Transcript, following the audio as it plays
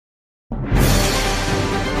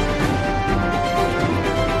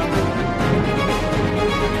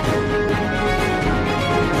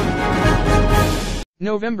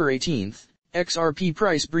November 18th, XRP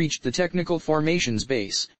price breached the technical formations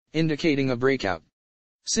base, indicating a breakout.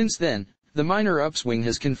 Since then, the minor upswing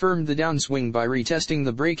has confirmed the downswing by retesting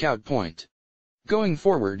the breakout point. Going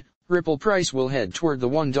forward, Ripple price will head toward the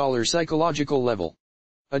 $1 psychological level.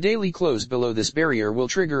 A daily close below this barrier will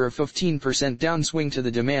trigger a 15% downswing to the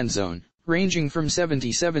demand zone, ranging from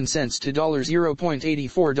 77 cents to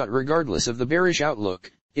 $0.84. Regardless of the bearish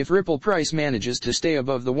outlook, if Ripple price manages to stay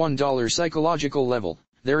above the $1 psychological level,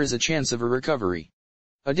 there is a chance of a recovery.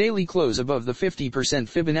 A daily close above the 50%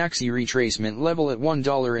 Fibonacci retracement level at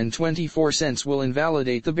 $1.24 will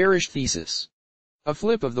invalidate the bearish thesis. A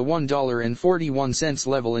flip of the $1.41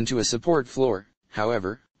 level into a support floor,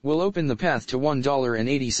 however, will open the path to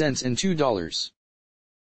 $1.80 and $2.